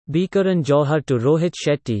Karan Johar to Rohit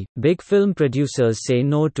Shetty. Big film producers say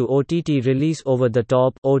no to OTT release.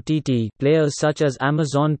 Over-the-top (OTT) players such as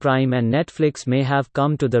Amazon Prime and Netflix may have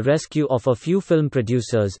come to the rescue of a few film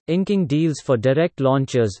producers, inking deals for direct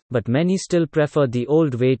launches, but many still prefer the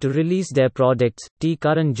old way to release their products.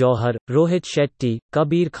 Karan Johar, Rohit Shetty,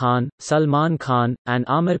 Kabir Khan, Salman Khan, and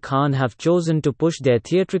Aamir Khan have chosen to push their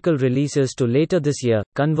theatrical releases to later this year,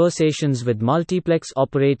 conversations with multiplex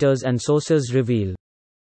operators and sources reveal.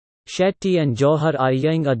 Shetty and Johar are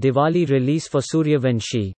eyeing a Diwali release for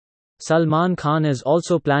Suryavanshi. Salman Khan is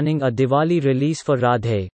also planning a Diwali release for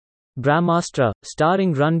Radhe. Brahmastra,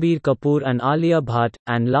 starring Ranbir Kapoor and Alia Bhatt,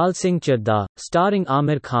 and Lal Singh Chaddha, starring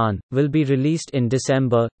Aamir Khan, will be released in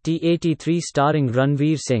December. T-83 starring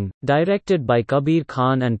Ranveer Singh, directed by Kabir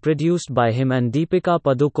Khan and produced by him and Deepika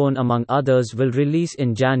Padukone among others, will release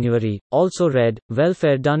in January. Also read,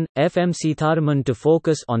 Welfare Done, FM Sitharaman to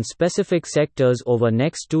focus on specific sectors over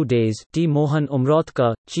next 2 days. T. Mohan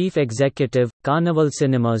Umrotkar, Chief Executive, Carnival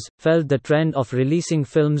Cinemas, felt the trend of releasing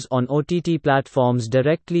films on OTT platforms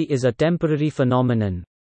directly is a temporary phenomenon.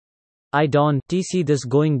 I don't see this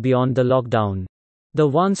going beyond the lockdown. The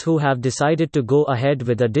ones who have decided to go ahead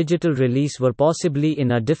with a digital release were possibly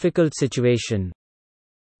in a difficult situation.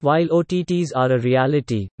 While OTTs are a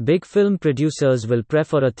reality, big film producers will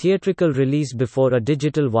prefer a theatrical release before a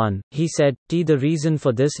digital one, he said. The reason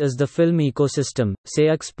for this is the film ecosystem, say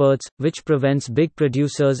experts, which prevents big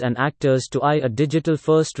producers and actors to eye a digital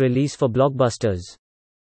first release for blockbusters.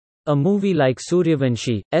 A movie like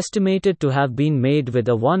Suryavanshi, estimated to have been made with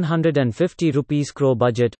a 150 crore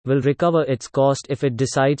budget, will recover its cost if it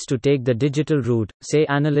decides to take the digital route, say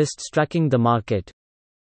analysts tracking the market.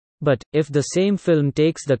 But, if the same film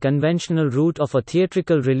takes the conventional route of a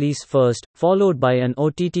theatrical release first, followed by an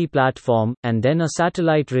OTT platform, and then a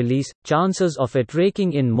satellite release, chances of it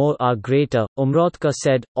raking in more are greater, Umrotkar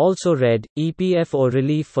said. Also read, EPFO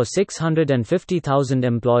relief for 650,000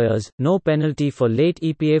 employers, no penalty for late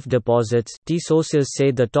EPF deposits. Sources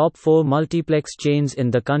say the top 4 multiplex chains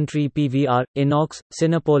in the country, PVR, Inox,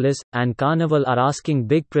 Cinepolis, and Carnival, are asking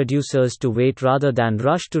big producers to wait rather than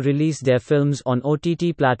rush to release their films on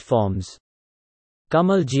OTT platforms.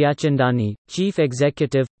 Kamal Giachandani, Chief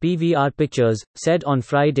Executive, PVR Pictures, said on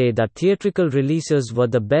Friday that theatrical releases were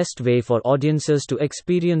the best way for audiences to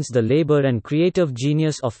experience the labor and creative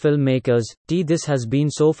genius of filmmakers. This has been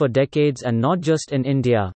so for decades and not just in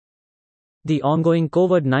India. The ongoing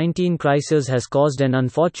COVID-19 crisis has caused an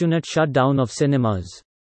unfortunate shutdown of cinemas.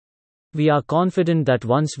 We are confident that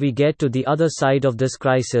once we get to the other side of this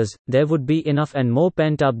crisis, there would be enough and more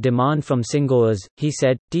pent-up demand from cingoers, he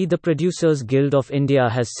said. The Producers Guild of India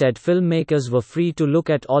has said filmmakers were free to look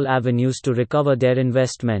at all avenues to recover their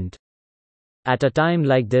investment. At a time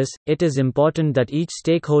like this, it is important that each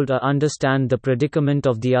stakeholder understand the predicament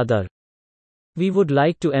of the other. We would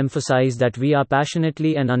like to emphasize that we are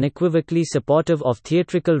passionately and unequivocally supportive of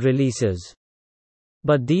theatrical releases.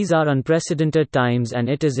 But these are unprecedented times and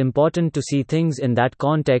it is important to see things in that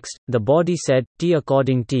context, the body said.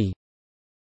 According to